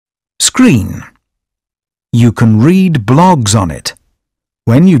Screen. You can read blogs on it.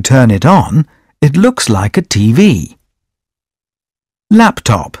 When you turn it on, it looks like a TV.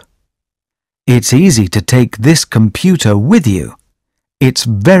 Laptop. It's easy to take this computer with you. It's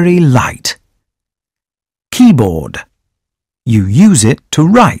very light. Keyboard. You use it to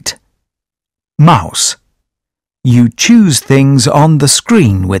write. Mouse. You choose things on the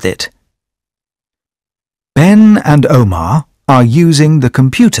screen with it. Ben and Omar are using the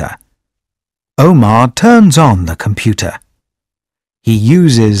computer. Omar turns on the computer. He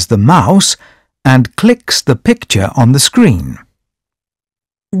uses the mouse and clicks the picture on the screen.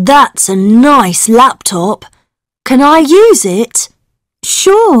 That's a nice laptop. Can I use it?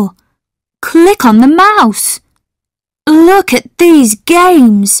 Sure. Click on the mouse. Look at these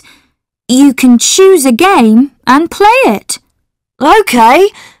games. You can choose a game and play it. OK.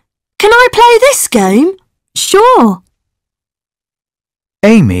 Can I play this game? Sure.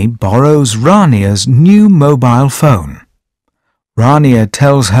 Amy borrows Rania's new mobile phone. Rania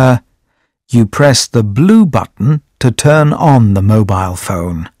tells her, "You press the blue button to turn on the mobile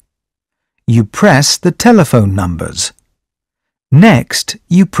phone. You press the telephone numbers. Next,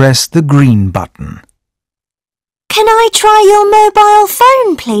 you press the green button." Can I try your mobile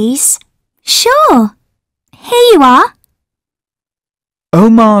phone, please? Sure. Here you are.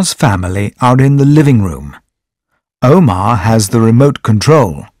 Omar's family are in the living room. Omar has the remote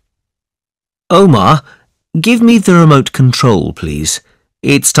control. Omar, give me the remote control, please.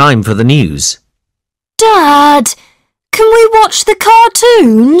 It's time for the news. Dad, can we watch the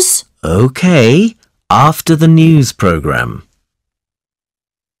cartoons? OK, after the news programme.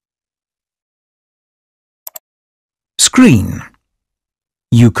 Screen.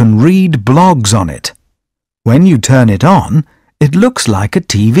 You can read blogs on it. When you turn it on, it looks like a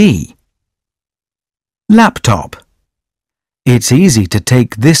TV. Laptop. It's easy to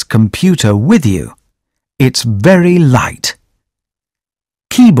take this computer with you. It's very light.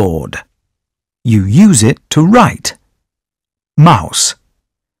 Keyboard. You use it to write. Mouse.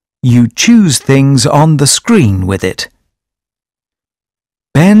 You choose things on the screen with it.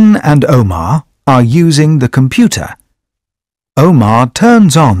 Ben and Omar are using the computer. Omar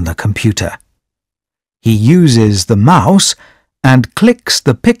turns on the computer. He uses the mouse and clicks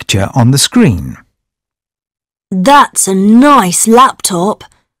the picture on the screen. That's a nice laptop.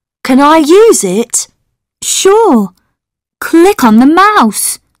 Can I use it? Sure. Click on the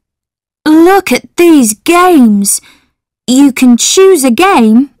mouse. Look at these games. You can choose a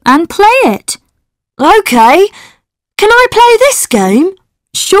game and play it. OK. Can I play this game?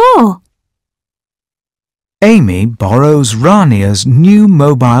 Sure. Amy borrows Rania's new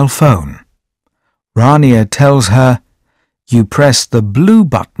mobile phone. Rania tells her, "You press the blue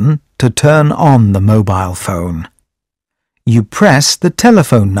button to turn on the mobile phone. You press the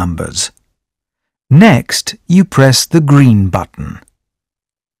telephone numbers. Next, you press the green button."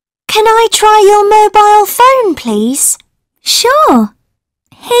 Can I try your mobile phone, please? Sure.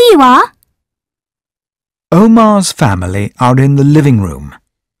 Here you are. Omar's family are in the living room.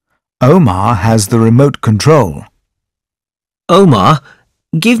 Omar has the remote control. Omar,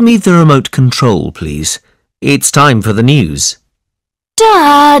 give me the remote control, please. It's time for the news.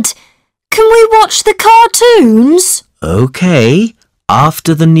 Dad, can we watch the cartoons? OK,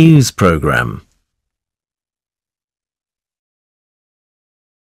 after the news programme.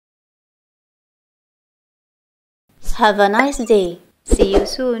 Have a nice day. See you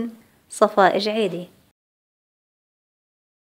soon. صفاء جعيدي.